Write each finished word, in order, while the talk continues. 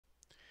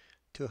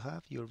To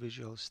have your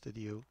Visual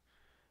Studio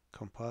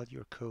compile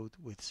your code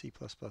with C++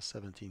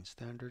 17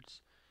 standards,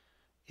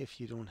 if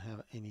you don't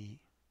have any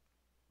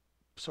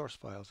source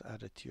files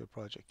added to your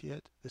project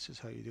yet, this is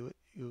how you do it.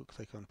 You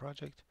click on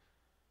Project,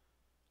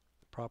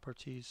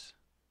 Properties,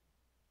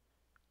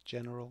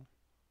 General,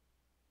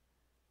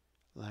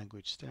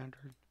 Language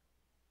Standard,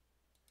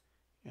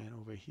 and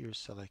over here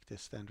select the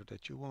standard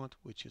that you want,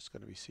 which is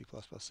going to be C++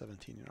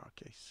 17 in our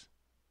case,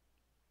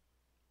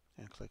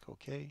 and click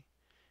OK.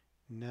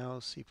 Now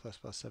C++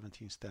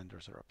 17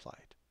 standards are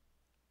applied.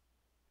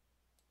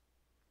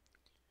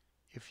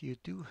 If you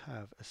do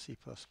have a C++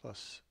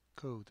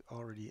 code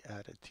already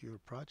added to your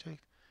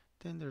project,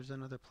 then there's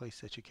another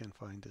place that you can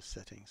find this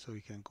setting. So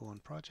you can go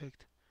on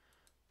Project,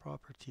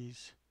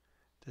 Properties,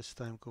 this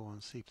time go on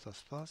C++,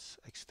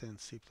 extend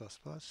C++,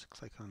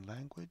 click on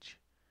Language,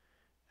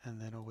 and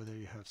then over there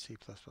you have C++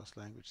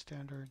 Language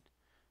Standard,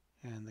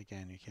 and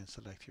again you can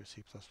select your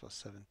C++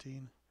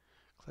 17,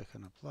 click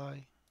on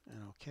Apply,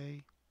 and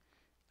OK,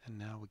 and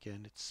now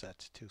again it's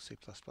set to C++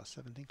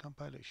 17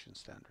 compilation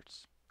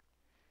standards.